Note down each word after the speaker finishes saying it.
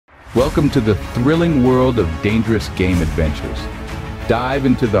Welcome to the thrilling world of dangerous game adventures. Dive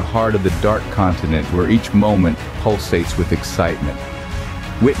into the heart of the dark continent where each moment pulsates with excitement.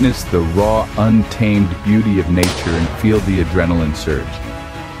 Witness the raw, untamed beauty of nature and feel the adrenaline surge.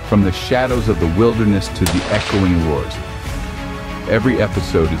 From the shadows of the wilderness to the echoing roars, every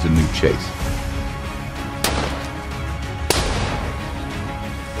episode is a new chase.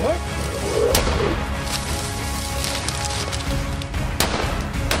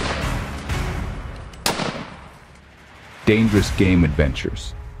 Dangerous game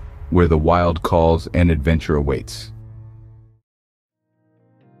adventures, where the wild calls and adventure awaits.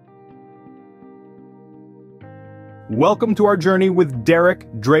 Welcome to our journey with Derek,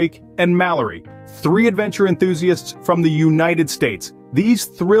 Drake, and Mallory, three adventure enthusiasts from the United States. These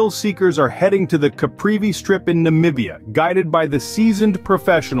thrill seekers are heading to the Caprivi Strip in Namibia, guided by the seasoned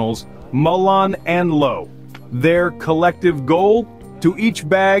professionals Malan and Lo. Their collective goal? To each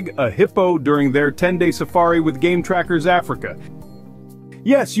bag a hippo during their 10-day safari with Game Trackers Africa.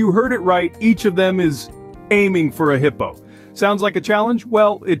 Yes, you heard it right, each of them is aiming for a hippo. Sounds like a challenge?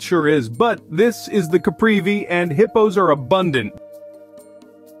 Well, it sure is, but this is the Caprivi and hippos are abundant.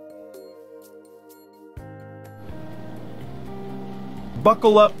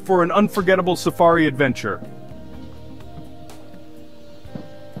 Buckle up for an unforgettable safari adventure.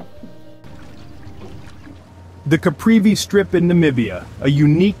 The Caprivi Strip in Namibia, a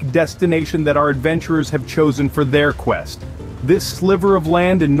unique destination that our adventurers have chosen for their quest. This sliver of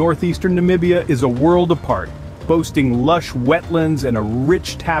land in northeastern Namibia is a world apart, boasting lush wetlands and a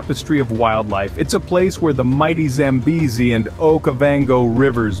rich tapestry of wildlife. It's a place where the mighty Zambezi and Okavango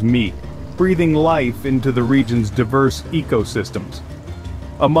rivers meet, breathing life into the region's diverse ecosystems.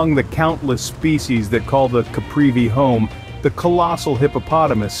 Among the countless species that call the Caprivi home, the colossal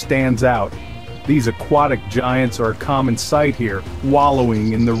hippopotamus stands out. These aquatic giants are a common sight here,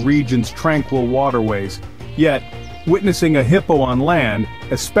 wallowing in the region's tranquil waterways. Yet, witnessing a hippo on land,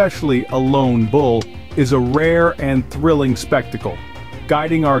 especially a lone bull, is a rare and thrilling spectacle.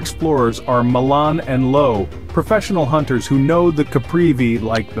 Guiding our explorers are Malan and Lo, professional hunters who know the Caprivi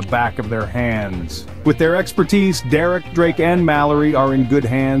like the back of their hands. With their expertise, Derek, Drake, and Mallory are in good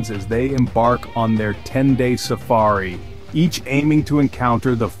hands as they embark on their 10-day safari, each aiming to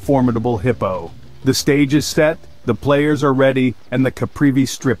encounter the formidable hippo. The stage is set, the players are ready, and the Caprivi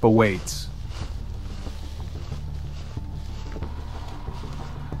Strip awaits.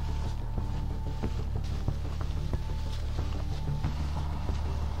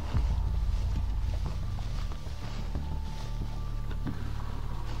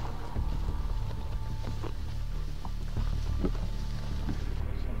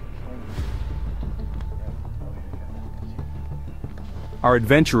 Our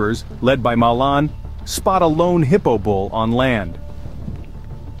adventurers, led by Malan, spot a lone hippo bull on land.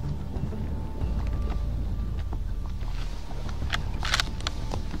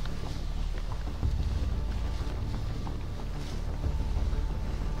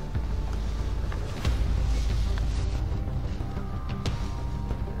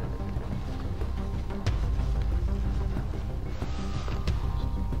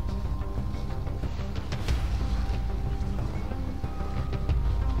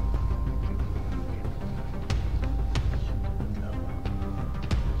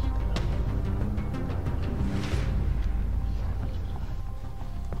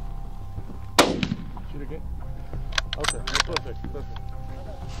 Okay, perfect.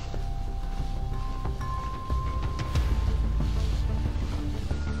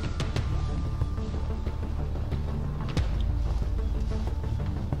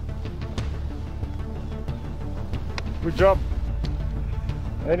 Good job.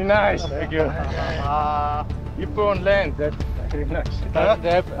 Very nice. Thank you. Hippo on land. That's very nice.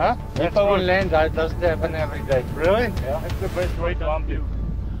 Hippo on land, that doesn't happen every day. Really? Yeah. That's the best way to bump you.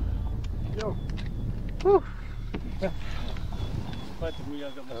 Yo. Whew.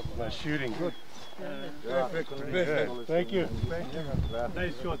 Nice shooting. Good. Perfect. Good. Thank you.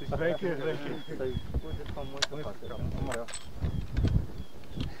 Nice shot. Thank you.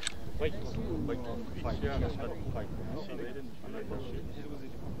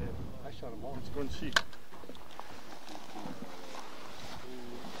 I shot him off. Let's go and see.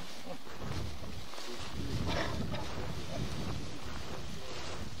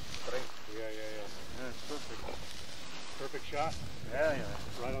 Yeah, it's perfect. Perfect shot. Yeah.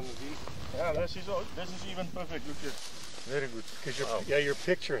 Right on the V. Yeah, this is even perfect. Look here. Very good. Because your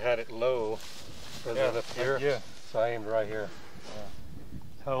picture had it low further up here. Yeah. So I aimed right here. Yeah.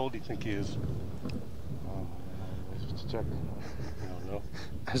 How old do you think he is? Just check. I don't know.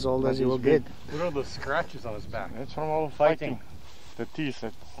 As old as you will get. Look at all those scratches on his back. That's from all the fighting. The teeth.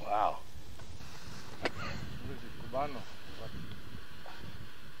 Wow.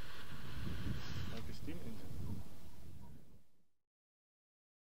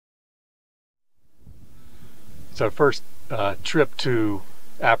 It's our first trip to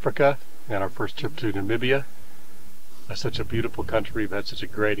Africa and our first trip to Namibia. It's such a beautiful country. We've had such a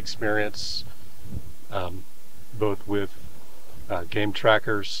great experience, both with game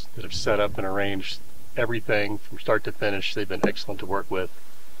trackers that have set up and arranged everything from start to finish. They've been excellent to work with.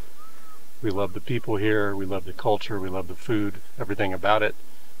 We love the people here, we love the culture, we love the food, everything about it.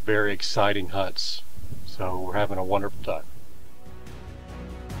 Very exciting hunts. So we're having a wonderful time.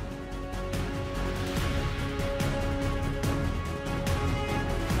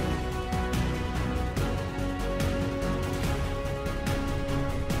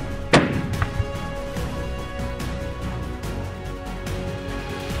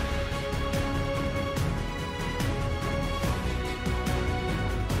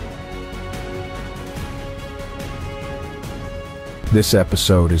 This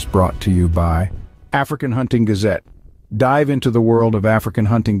episode is brought to you by African Hunting Gazette. Dive into the world of African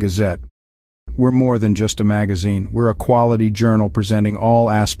Hunting Gazette. We're more than just a magazine. We're a quality journal presenting all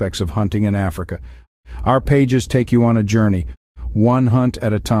aspects of hunting in Africa. Our pages take you on a journey, one hunt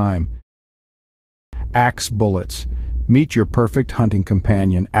at a time. Axe Bullets. Meet your perfect hunting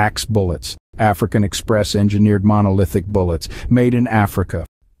companion, Axe Bullets. African Express engineered monolithic bullets, made in Africa,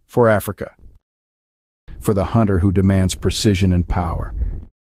 for Africa. For the hunter who demands precision and power.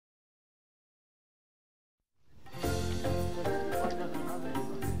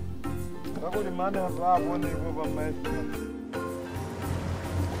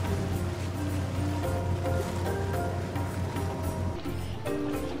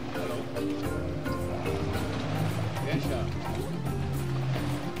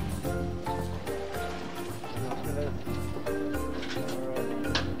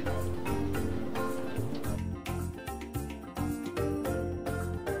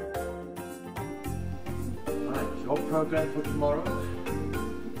 Your program for tomorrow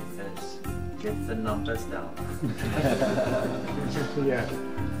is get the numbers down. Yeah.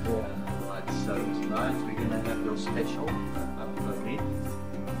 Right, so tonight we're going to have your special buffalo meat.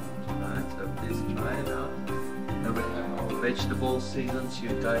 Tonight, so please try it out. And we have our vegetable seasons. You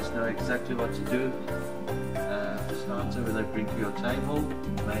guys know exactly what to do. Starter, will they bring to your table?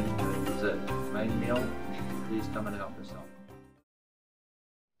 Main dessert, main meal. Please come and help us out.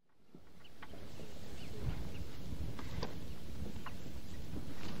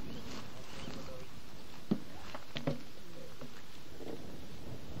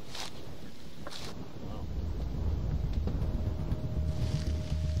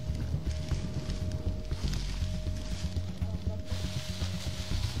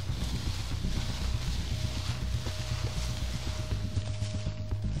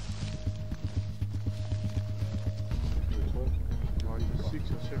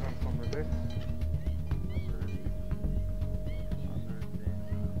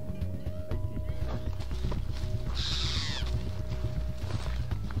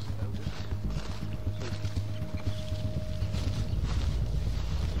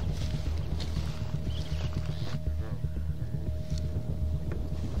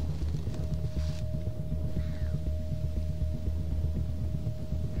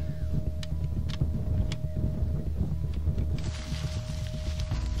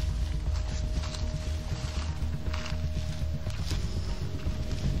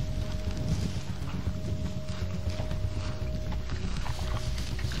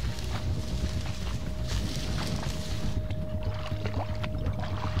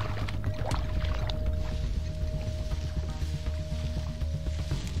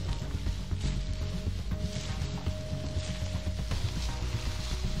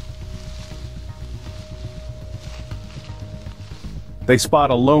 They spot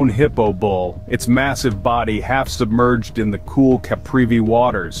a lone hippo bull, its massive body half submerged in the cool Caprivi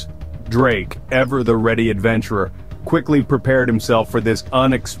waters. Drake, ever the ready adventurer, quickly prepared himself for this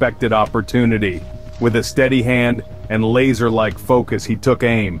unexpected opportunity. With a steady hand and laser-like focus, he took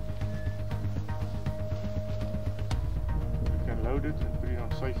aim. You can load it and put it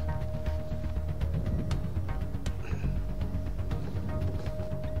on safe.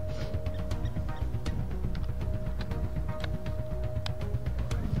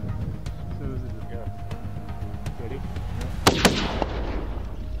 Ready?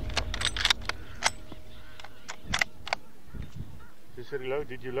 Is it load?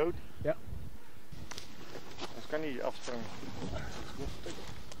 Did you load? Ja. Dat kan niet afspringen.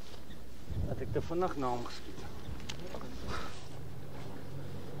 Dat ik er vannacht naar omgeschiet.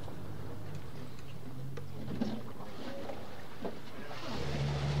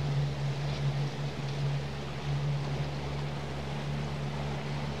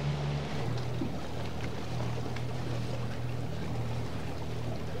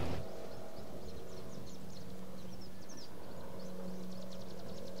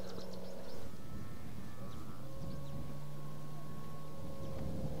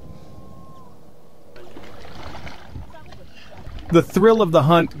 The thrill of the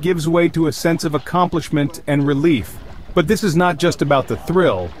hunt gives way to a sense of accomplishment and relief. But this is not just about the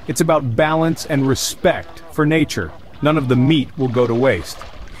thrill, it's about balance and respect for nature. None of the meat will go to waste.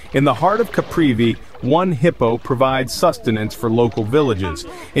 In the heart of Caprivi, one hippo provides sustenance for local villages,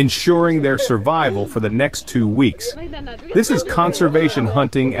 ensuring their survival for the next 2 weeks. This is conservation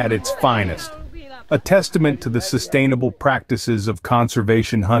hunting at its finest, a testament to the sustainable practices of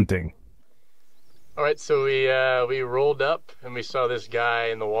conservation hunting. All right, so we rolled up and we saw this guy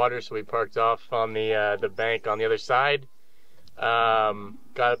in the water, so we parked off on the bank on the other side. Got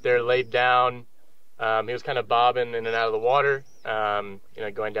up there, laid down. He was kind of bobbing in and out of the water,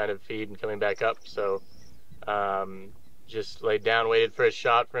 going down to feed and coming back up. So just laid down, waited for a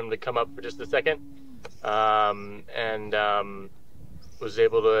shot for him to come up for just a second, and was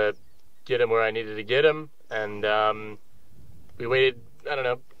able to get him where I needed to get him. And we waited, I don't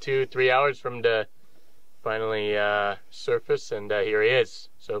know, 2-3 hours for him to finally surface, and here he is.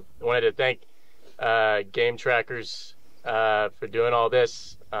 So I wanted to thank Game Trackers for doing all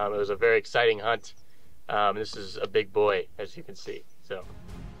this. It was a very exciting hunt. This is a big boy, as you can see. So.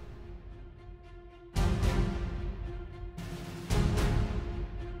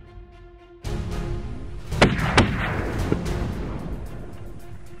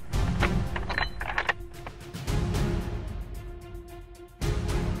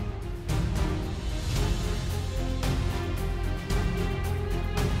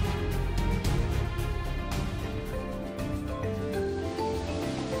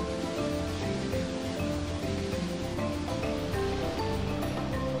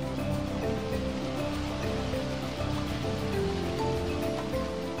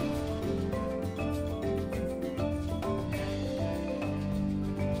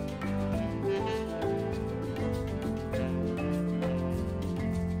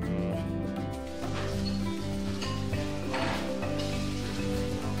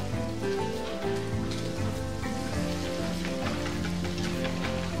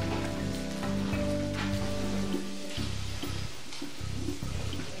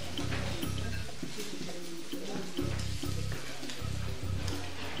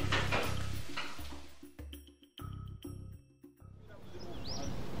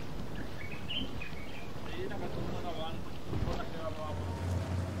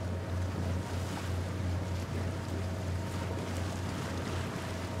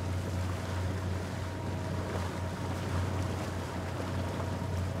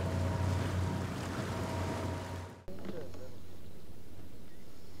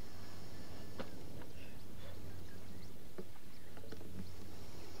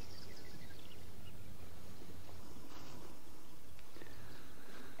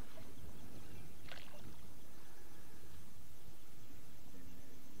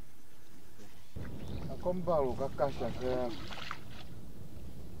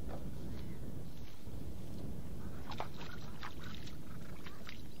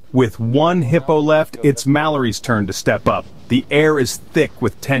 With one hippo left, it's Mallory's turn to step up. The air is thick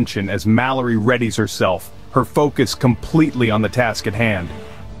with tension as Mallory readies herself, her focus completely on the task at hand.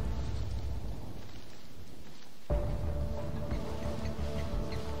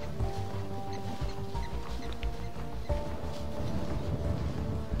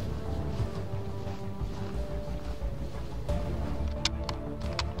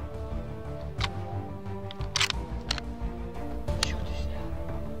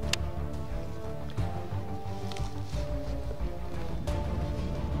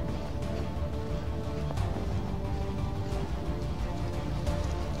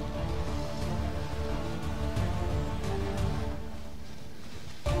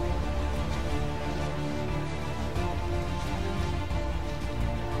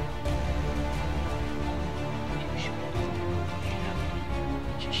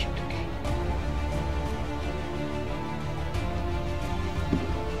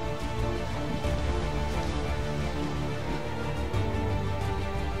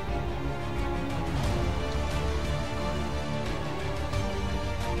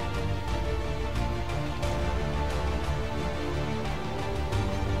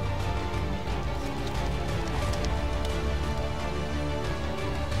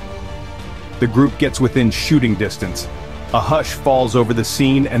 The group gets within shooting distance. A hush falls over the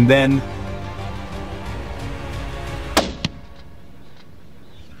scene, and then...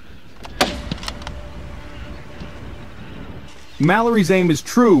 Mallory's aim is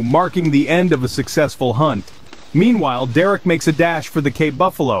true, marking the end of a successful hunt. Meanwhile, Derek makes a dash for the Cape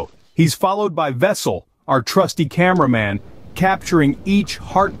Buffalo. He's followed by Vessel, our trusty cameraman, capturing each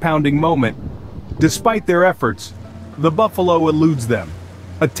heart-pounding moment. Despite their efforts, the buffalo eludes them,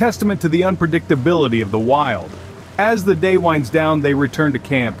 a testament to the unpredictability of the wild. As the day winds down, they return to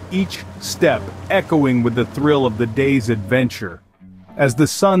camp, each step echoing with the thrill of the day's adventure. As the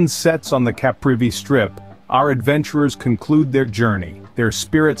sun sets on the Caprivi Strip, our adventurers conclude their journey, their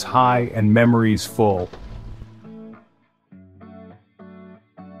spirits high and memories full.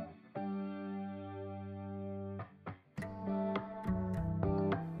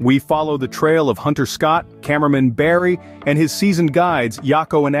 We follow the trail of Hunter Scott, cameraman Barry, and his seasoned guides,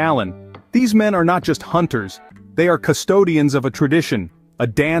 Jaco and Alan. These men are not just hunters, they are custodians of a tradition, a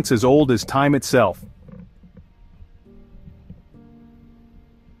dance as old as time itself.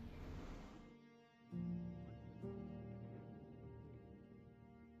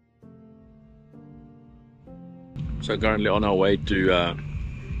 So currently on our way to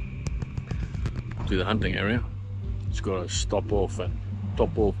the hunting area. Just got to stop off and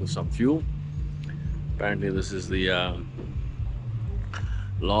top off with some fuel. Apparently this is the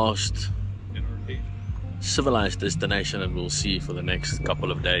last civilized destination that we'll see for the next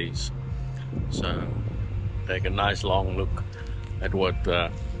couple of days. So take a nice long look at what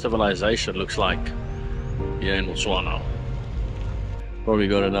civilization looks like here in Botswana. Probably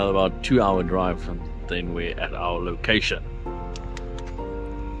got another about 2-hour drive and then we're at our location.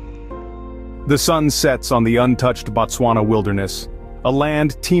 The sun sets on the untouched Botswana wilderness, a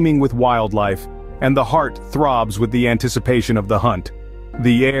land teeming with wildlife, and the heart throbs with the anticipation of the hunt.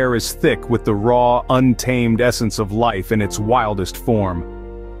 The air is thick with the raw, untamed essence of life in its wildest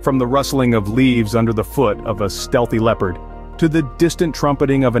form. From the rustling of leaves under the foot of a stealthy leopard, to the distant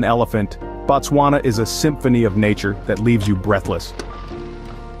trumpeting of an elephant, Botswana is a symphony of nature that leaves you breathless.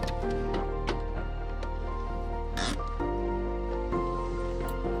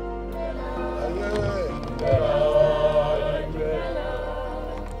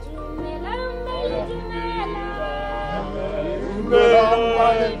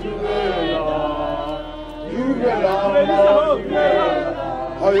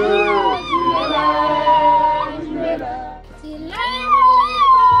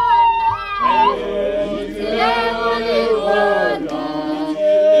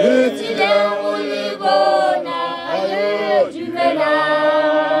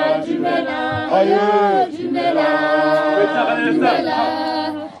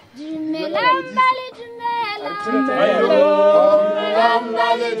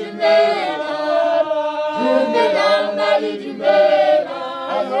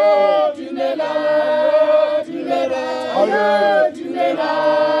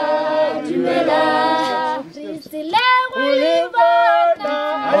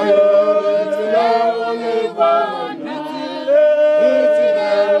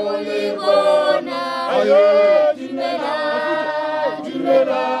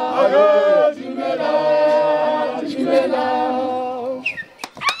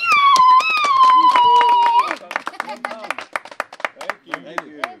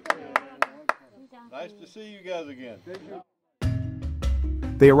 Nice to see you guys again.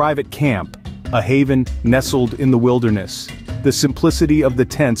 They arrive at camp, a haven nestled in the wilderness. The simplicity of the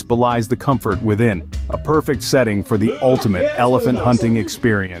tents belies the comfort within, a perfect setting for the ultimate elephant hunting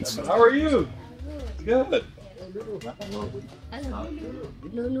experience. How are you? Good.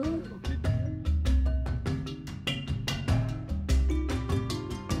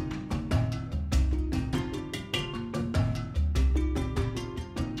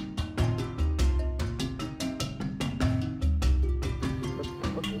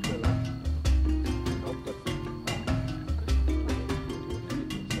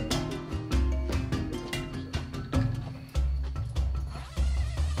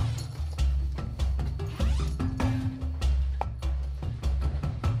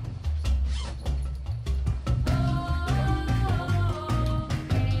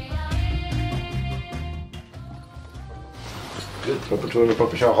 Good. Proper toilet,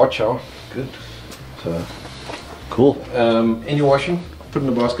 proper shower, hot shower. Good. So, Cool. any washing, put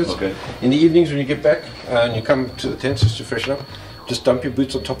in the baskets. Okay. In the evenings when you get back and you come to the tents just to freshen up, just dump your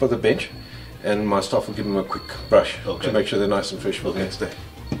boots on top of the bench and my staff will give them a quick brush to make sure they're nice and fresh for the next day.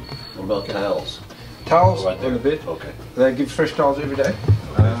 What about towels? Towels Right there. on the bed. Okay. They give fresh towels every day.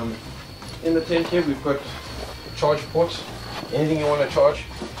 In the tent here we've got charge ports. Anything you want to charge.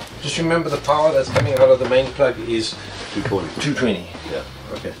 Just remember the power that's coming out of the main plug is 220. 220. Yeah.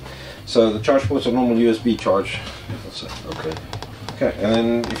 Okay. So the charge ports are normal USB charge. Okay. Okay,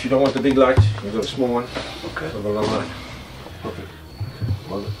 and then if you don't want the big light, you've got a small one. Okay. With a long light. Perfect.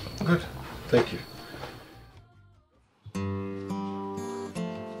 Love it. Good. Thank you.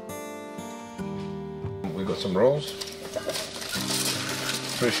 We've got some rolls.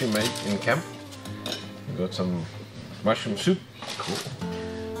 Freshly made in camp. We've got some mushroom soup. Cool.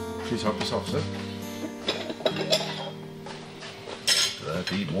 Please help yourself, sir. have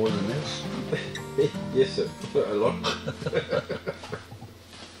to eat more than this? Yes, sir. A lot.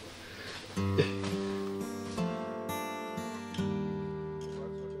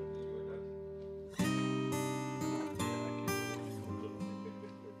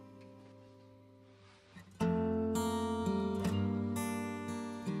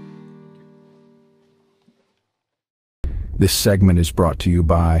 This segment is brought to you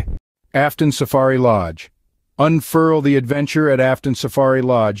by Afton Safari Lodge. Unfurl the adventure at Afton Safari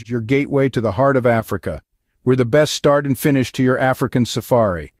Lodge, your gateway to the heart of Africa. We're the best start and finish to your African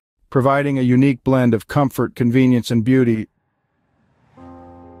safari, providing a unique blend of comfort, convenience, and beauty.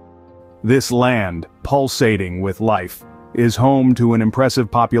 This land, pulsating with life, is home to an impressive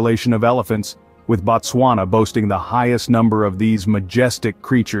population of elephants, with Botswana boasting the highest number of these majestic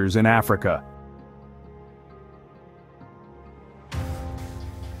creatures in Africa.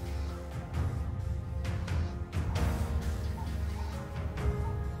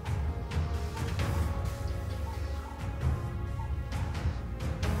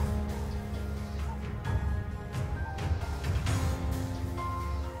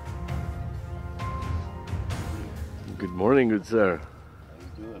 Good morning, good sir. How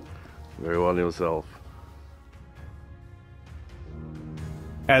you doing? Very well yourself.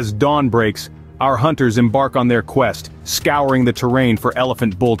 As dawn breaks, our hunters embark on their quest, scouring the terrain for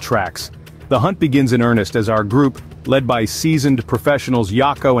elephant bull tracks. The hunt begins in earnest as our group, led by seasoned professionals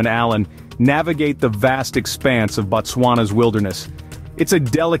Yako and Alan, navigate the vast expanse of Botswana's wilderness. It's a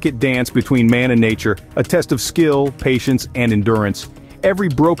delicate dance between man and nature, a test of skill, patience, and endurance. Every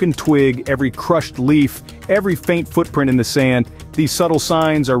broken twig, every crushed leaf, every faint footprint in the sand, these subtle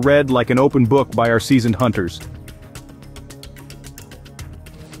signs are read like an open book by our seasoned hunters.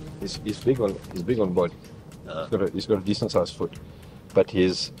 He's big on body. He's got a decent sized foot, but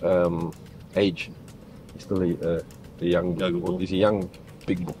his age, he's still a young bull. He's a young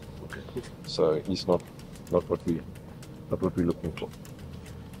big bull. Okay. So he's not what we're looking for.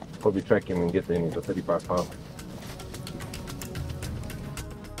 Probably track him and get him into 35 pounds.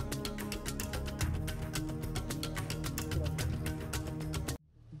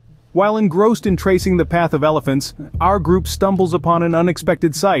 While engrossed in tracing the path of elephants, our group stumbles upon an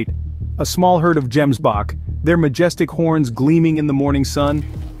unexpected sight. A small herd of Gemsbok, their majestic horns gleaming in the morning sun.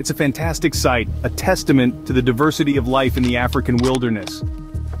 It's a fantastic sight, a testament to the diversity of life in the African wilderness.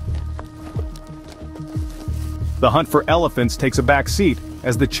 The hunt for elephants takes a back seat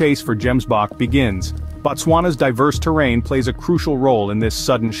as the chase for Gemsbok begins. Botswana's diverse terrain plays a crucial role in this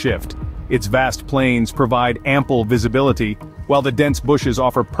sudden shift. Its vast plains provide ample visibility, while the dense bushes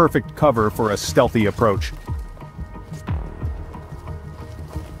offer perfect cover for a stealthy approach.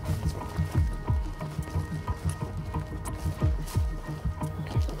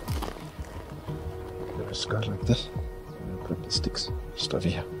 Just go like this. Put the sticks just over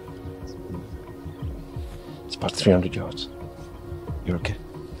here. It's about 300 yards. You're okay.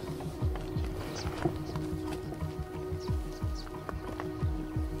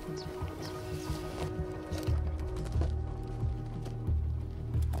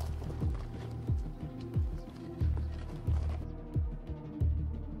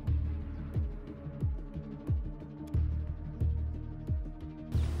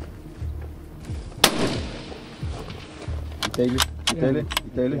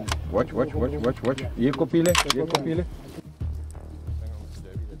 Itele. Watch. Hier kopile.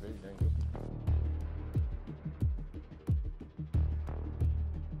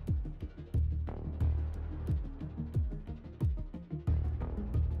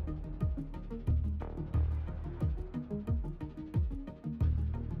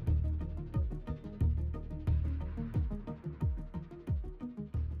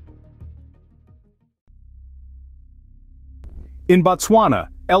 In Botswana,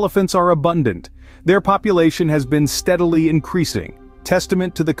 elephants are abundant. Their population has been steadily increasing,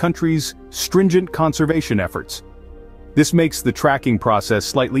 testament to the country's stringent conservation efforts. This makes the tracking process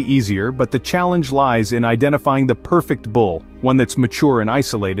slightly easier, but the challenge lies in identifying the perfect bull, one that's mature and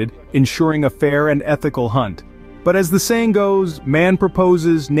isolated, ensuring a fair and ethical hunt. But as the saying goes, man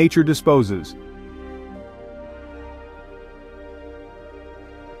proposes, nature disposes.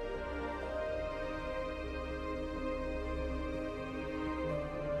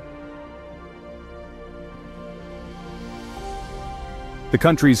 The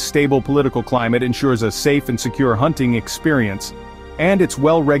country's stable political climate ensures a safe and secure hunting experience, and its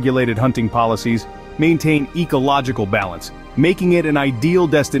well-regulated hunting policies maintain ecological balance, making it an ideal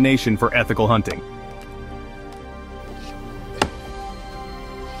destination for ethical hunting.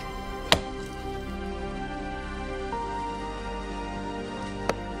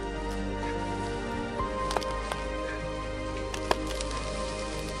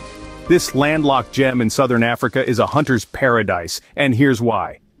 This landlocked gem in southern Africa is a hunter's paradise, and here's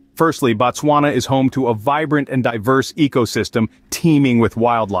why. Firstly, Botswana is home to a vibrant and diverse ecosystem teeming with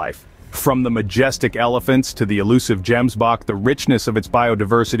wildlife. From the majestic elephants to the elusive Gemsbok, the richness of its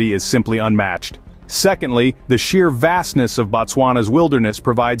biodiversity is simply unmatched. Secondly, the sheer vastness of Botswana's wilderness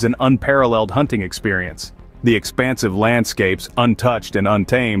provides an unparalleled hunting experience. The expansive landscapes, untouched and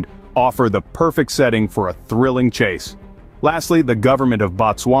untamed, offer the perfect setting for a thrilling chase. Lastly, the government of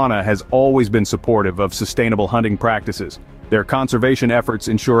Botswana has always been supportive of sustainable hunting practices. Their conservation efforts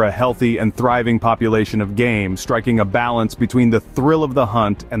ensure a healthy and thriving population of game, striking a balance between the thrill of the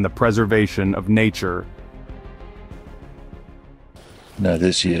hunt and the preservation of nature. Now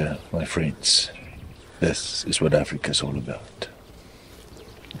this year, my friends, this is what Africa's all about.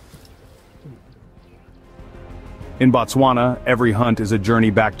 In Botswana, every hunt is a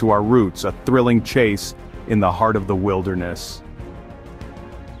journey back to our roots, a thrilling chase in the heart of the wilderness.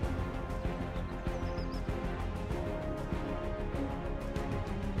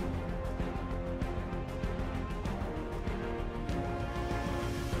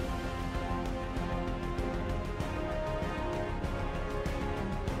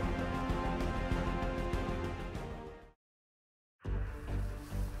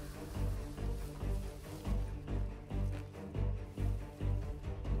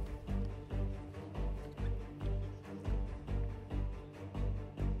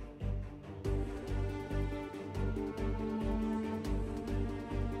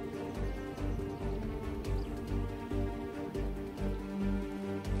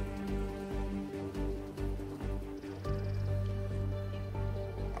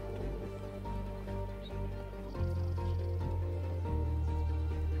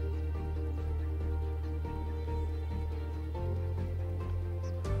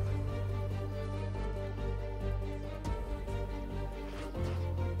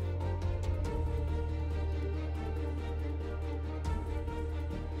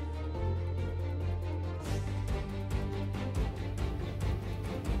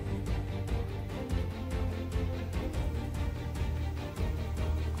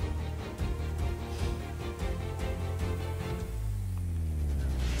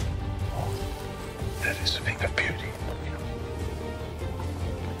 That is a thing of beauty.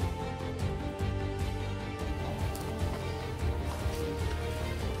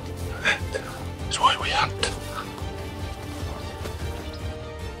 That is why we hunt.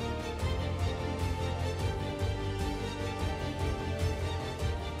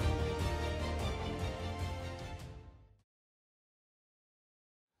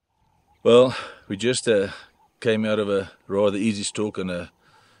 Well, we just came out of a rather easy stalk on a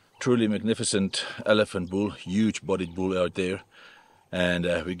truly magnificent elephant bull, huge bodied bull out there, and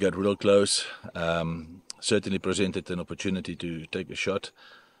we got real close. Certainly presented an opportunity to take a shot,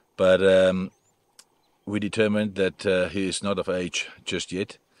 but we determined that he is not of age just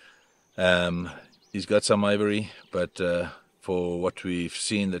yet. He's got some ivory, but for what we've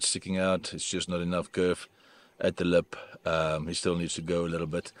seen that's sticking out, it's just not enough curve at the lip. He still needs to go a little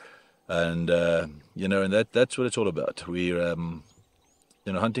bit, and you know, and that's what it's all about. We're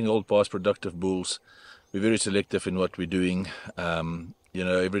you know, hunting old past productive bulls. We're very selective in what we're doing. You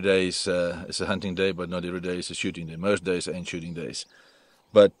know, every day is a hunting day, but not every day is a shooting day. Most days ain't shooting days.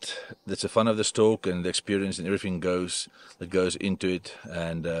 But that's the fun of the stalk and the experience and everything that goes into it,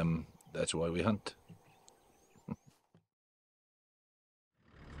 and that's why we hunt.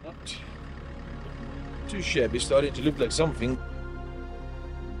 Not too shabby, starting to look like something.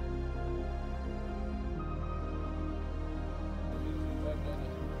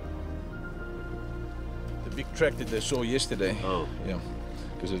 The big track that they saw yesterday. Oh. Yeah,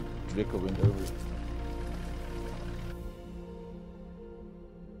 because a vehicle went over it.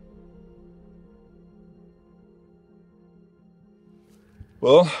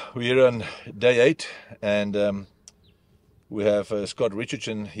 Well, we're on day 8, and we have Scott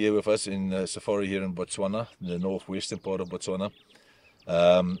Richardson here with us in safari here in Botswana, in the northwestern part of Botswana.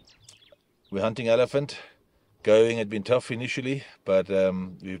 We're hunting elephant. Going had been tough initially, but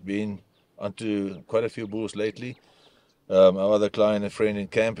we've been onto quite a few bulls lately. Our other client and friend in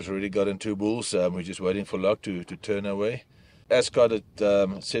camp has already gotten 2 bulls. We're just waiting for luck to turn away. As Scott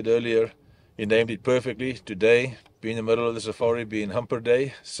had said earlier, he named it perfectly. Today, being in the middle of the safari, being Humper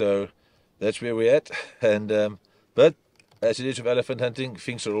Day, so that's where we're at. And but as it is with elephant hunting,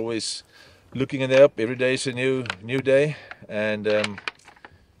 things are always looking in the up. Every day is a new day, and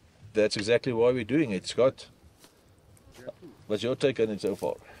that's exactly why we're doing it. Scott, what's your take on it so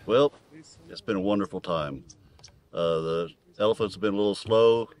far? Well, it's been a wonderful time. The elephants have been a little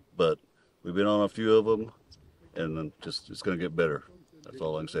slow, but we've been on a few of them, and then it's going to get better. That's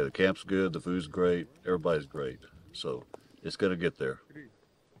all I can say. The camp's good, the food's great, everybody's great. So it's going to get there.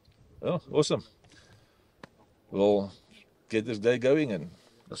 Oh, awesome. We'll get this day going and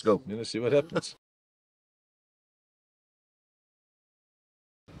let's go. See what happens.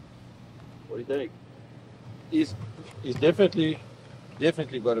 What do you think? He's definitely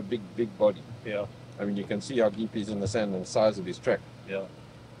got a big body. Yeah. I mean, you can see how deep he's in the sand and the size of his track. Yeah.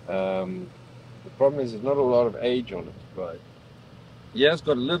 The problem is there's not a lot of age on it. Right. Yeah, it's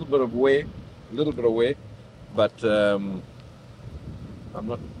got a little bit of wear, but I'm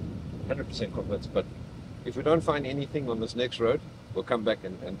not 100% convinced. But if we don't find anything on this next road, we'll come back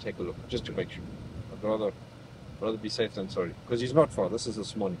and take a look, just to make sure. I'd rather be safe than sorry, because he's not far. This is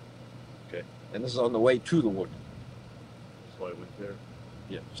this morning. Okay. And this is on the way to the water. So I went there.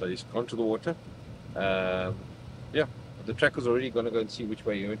 Yeah, so he's gone to the water. Yeah, the tracker's already going to go and see which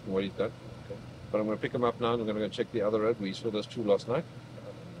way he went and what he's done. Okay. But I'm going to pick him up now and I'm going to go check the other road where he saw those two last night.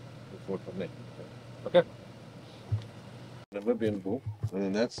 We'll forward from there. Okay. Namibian bull, and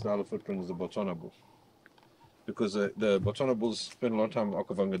then that style of footprint is the Botswana bull. Because the Botswana bulls spend a lot of time in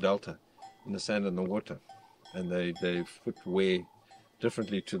Okavango Delta, in the sand and the water. And they foot wear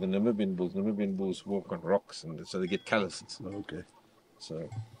differently to the Namibian bulls. Namibian bulls walk on rocks, and so they get calluses. Okay. So,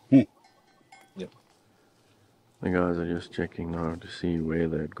 yeah. The guys are just checking now to see where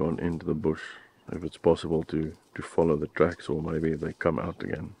they had gone into the bush, if it's possible to follow the tracks, or maybe they come out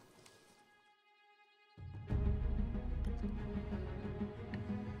again.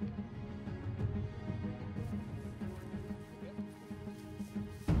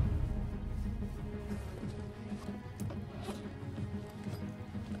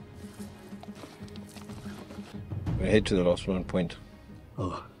 We head to the last one point.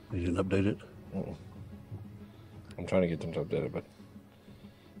 Oh, you didn't update it? I'm trying to get them to update it, but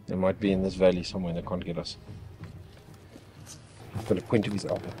they might be in this valley somewhere and they can't get us. For the point of his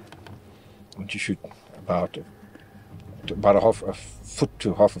elbow. I want to shoot about a foot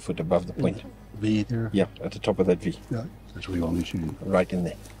to half a foot above the point. V there? Yeah, at the top of that V. Yeah, that's where you want me shooting. Right in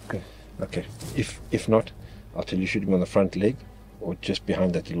there. Okay. Okay. If not, I'll tell you shoot him on the front leg or just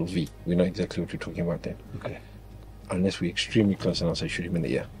behind that little V. We know exactly what you're talking about then. Okay. Unless we're extremely close, and I'll say shoot him in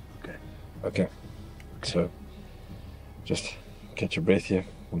the ear. Okay. Okay. So, just catch your breath here.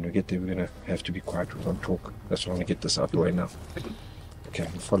 When we get there, we're going to have to be quiet. We can't talk. That's why I want to get this out the way now. Okay,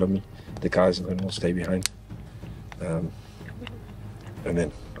 follow me. The guys are going to all stay behind. And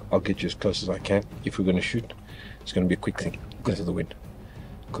then I'll get you as close as I can. If we're going to shoot, it's going to be a quick thing because of the wind.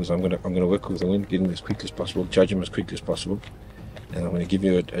 Because I'm going to work with the wind, get him as quickly as possible, judge him as quickly as possible. And I'm going to give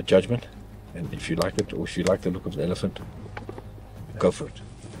you a judgment. And if you like it, or if you like the look of the elephant, go for it.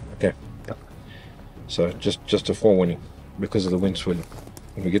 Okay? Yeah. So just a forewarning, because of the wind swirling.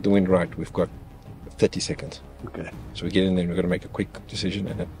 When we get the wind right, we've got 30 seconds. Okay. So we get in there and we've got to make a quick decision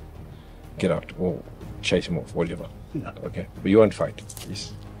and then get out or chase him off, whatever. Yeah. Okay? But you won't fight.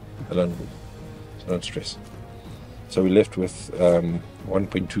 He's alone. So don't stress. So we left with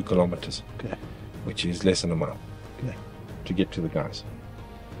 1.2 kilometers, Okay. which is less than a mile, Okay. to get to the guys.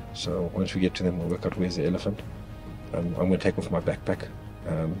 So once we get to them, we'll work out where's the elephant. I'm going to take off my backpack.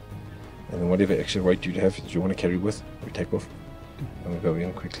 And then whatever extra weight you have that you want to carry with, we take off. And we go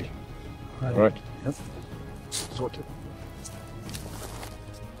in quickly. All right? Yep. Sorted.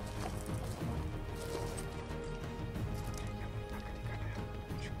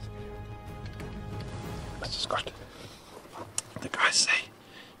 Mr. Scott, the guys say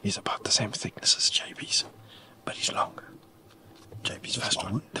he's about the same thickness as JB's, but he's longer. JB's first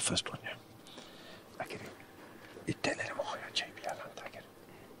one, the first one, yeah. I get it. Itellere moja JB Alanda, I get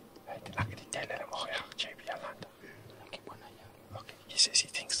it. I get itellere moja JB Alanda. Okay, he says he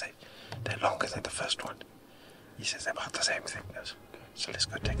thinks they're longer than the first one. He says they're about the same thickness. So let's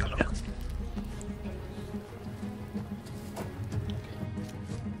go take a look.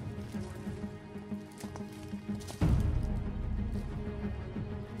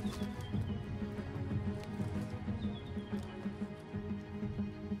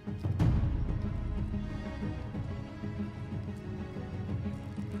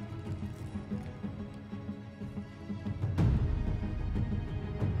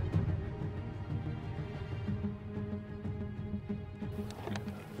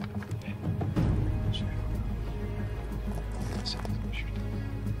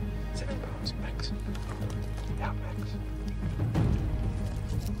 Max. Yeah, Max.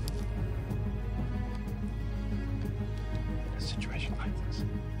 In a situation like this,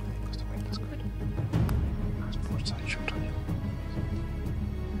 because the wind is good, nice broadside shot on you.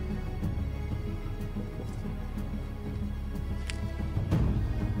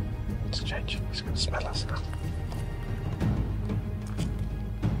 It's changing. He's going to smell us now.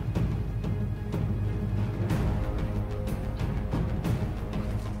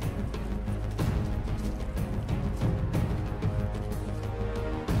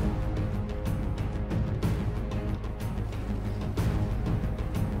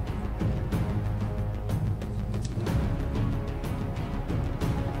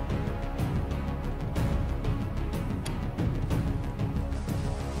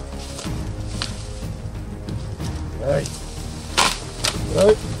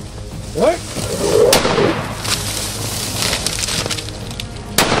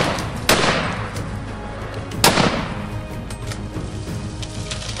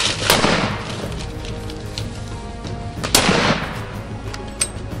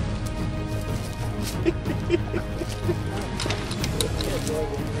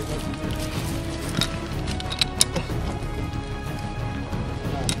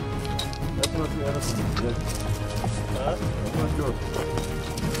 Is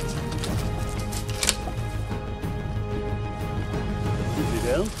he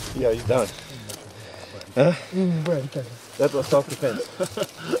down? Yeah, he's down. Huh? That was self-defense.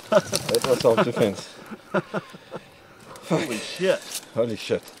 That was self-defense. Holy shit. Holy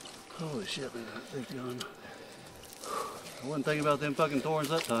shit. Holy shit, man. They've gone. I wasn't thinking about them fucking thorns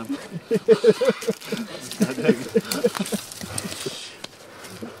that time.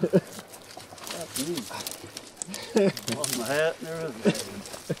 Lost my hat and everything.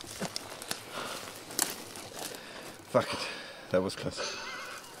 Fuck it. That was close.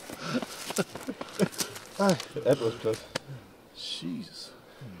 That was close. Jesus.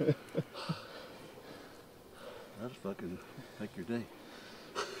 That'll fucking make your day.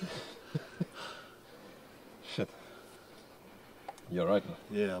 Shit. You're right.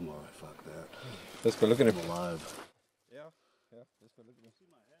 Yeah, I'm alright. Fuck that. Let's go look at him. I'm alive. Yeah. Let's go look at him.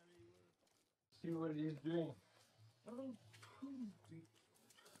 See what he's doing.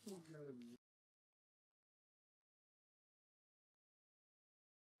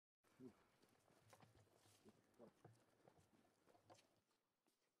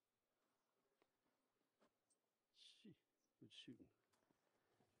 Good shooting.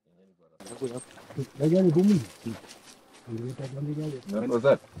 What was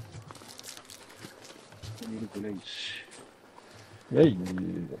that? Hey.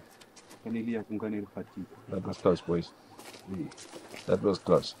 That was close, boys. That was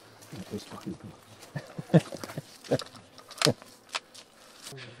close. That was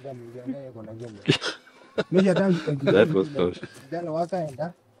close.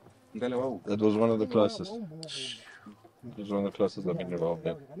 That was one of the closest. It was one of the closest I've been involved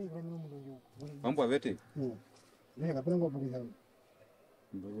in. I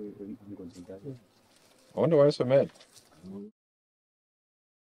wonder why I'm so mad.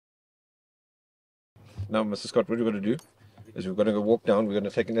 Now, Mr. Scott, what we're going to do is we're going to go walk down. We're going to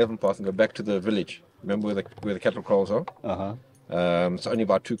take an elephant path and go back to the village. Remember where the cattle kraals are? It's only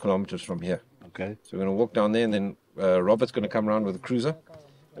about 2 kilometers from here. Okay. So we're going to walk down there, and then Robert's going to come around with a cruiser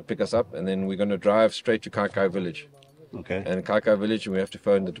and pick us up, and then we're going to drive straight to Kai village. Okay. And in Kai village, we have to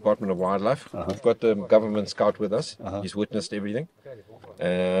phone the Department of Wildlife. We've got the government scout with us. He's witnessed everything.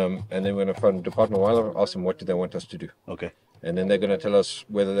 And then we're going to phone the Department of Wildlife, ask them what do they want us to do. Okay. And then they're going to tell us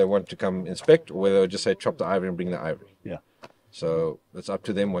whether they want to come inspect or whether they'll just say chop the ivory and bring the ivory. Yeah. So it's up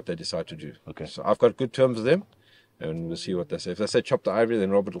to them what they decide to do. Okay. So I've got good terms with them, and we'll see what they say. If they say chop the ivory,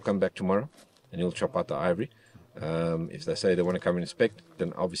 then Robert will come back tomorrow and he'll chop out the ivory. If they say they want to come and inspect,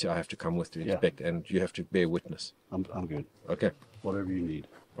 then obviously I have to come with to inspect, and you have to bear witness. I'm good. Okay. Whatever you need.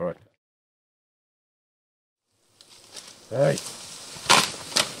 All right. Hey.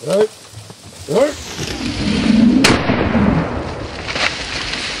 Right. Right.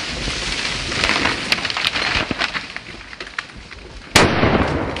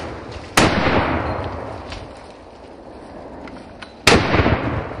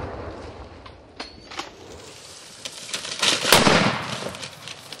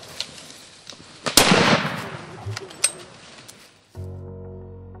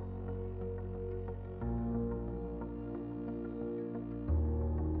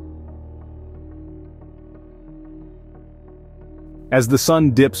 As the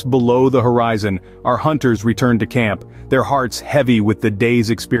sun dips below the horizon, our hunters return to camp, their hearts heavy with the day's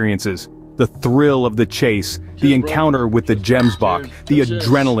experiences. The thrill of the chase, the encounter with the Gemsbok, the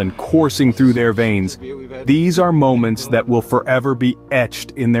adrenaline coursing through their veins. These are moments that will forever be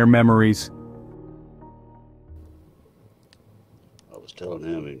etched in their memories. I was telling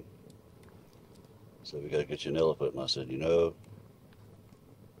him, he said, we got to get you an elephant. And I said, you know,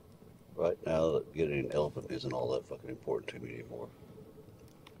 right now, getting an elephant isn't all that fucking important to me anymore.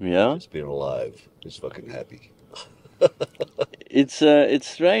 Yeah? Just being alive is fucking happy. It's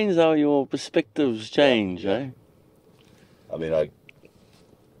strange how your perspectives change, eh? I mean,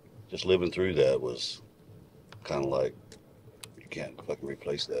 just living through that was kind of like, you can't fucking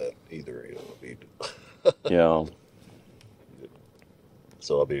replace that either, you know what I mean? Yeah.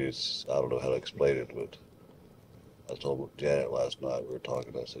 So, I mean, I don't know how to explain it, but I told Janet last night, we were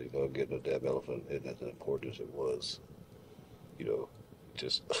talking, I said, you know, getting a damn elephant isn't as important as it was. You know,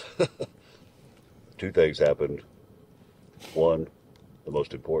 just two things happened. One, the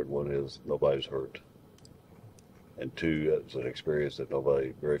most important one is nobody's hurt. And two, it's an experience that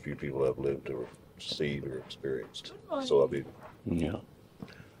very few people have lived or seen or experienced. So, I mean, yeah,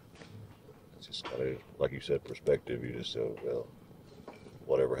 it's just kind of, like you said, perspective. You just say, well,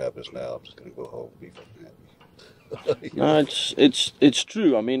 whatever happens now, I'm just going to go home and be fucking happy. No, it's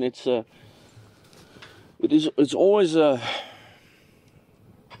true. I mean, it's always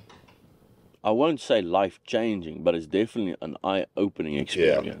I won't say life-changing, but it's definitely an eye-opening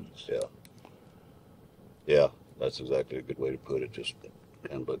experience. Yeah, that's exactly a good way to put it. Just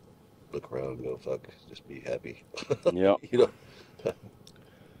kind of look around and go, fuck, just be happy. Yeah. You know,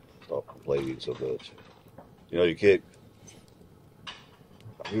 stop complaining so much. You know, you can't.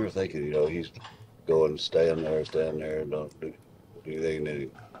 We were thinking, you know, he's going, stand there, and don't do anything. And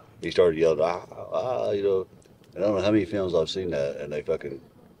then he started yelling, you know. And I don't know how many films I've seen that, and they fucking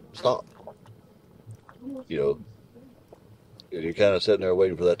stop. You know, and you're kind of sitting there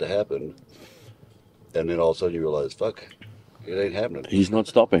waiting for that to happen, and then all of a sudden you realize, fuck, it ain't happening. He's not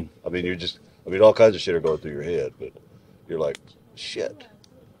stopping. I mean, all kinds of shit are going through your head, but you're like, shit.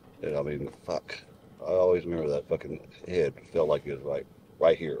 And I mean, fuck. I always remember that fucking head felt like it was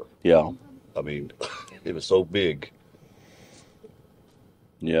right here. Yeah. I mean, it was so big.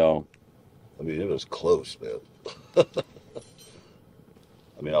 Yeah. I mean, it was close, man. I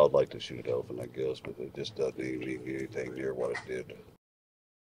mean, I would like to shoot an elephant, I guess, but it just doesn't even mean anything near what it did.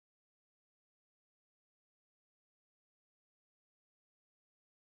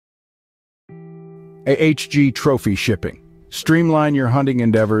 AHG Trophy Shipping. Streamline your hunting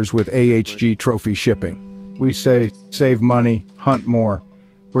endeavors with AHG Trophy Shipping. We say, save money, hunt more.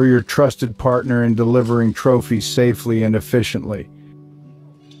 We're your trusted partner in delivering trophies safely and efficiently.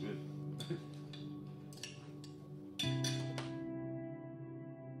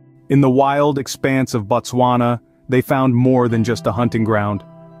 In the wild expanse of Botswana, they found more than just a hunting ground.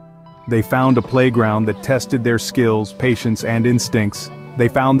 They found a playground that tested their skills, patience, and instincts. They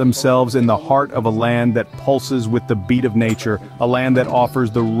found themselves in the heart of a land that pulses with the beat of nature, a land that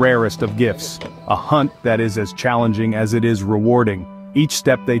offers the rarest of gifts, a hunt that is as challenging as it is rewarding. Each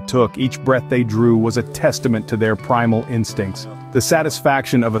step they took, each breath they drew was a testament to their primal instincts. The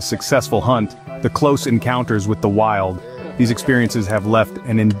satisfaction of a successful hunt, the close encounters with the wild, these experiences have left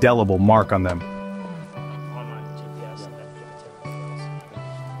an indelible mark on them.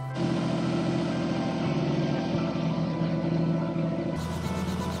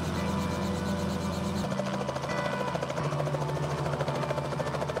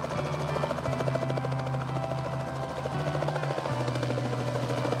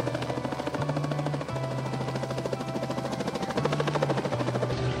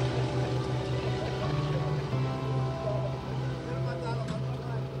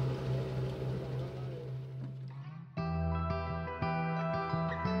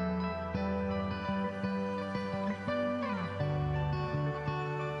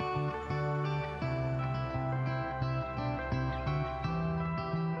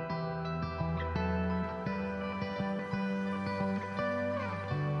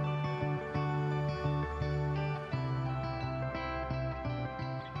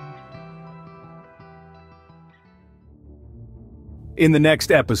 In the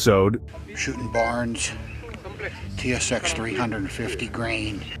next episode, shooting barns, TSX 350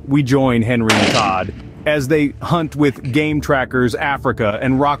 grain. We join Henry and Todd as they hunt with Game Trackers Africa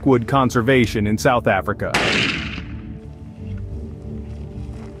and Rockwood Conservation in South Africa.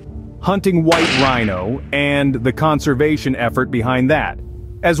 Hunting white rhino and the conservation effort behind that,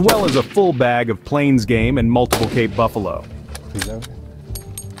 as well as a full bag of plains game and multiple Cape buffalo.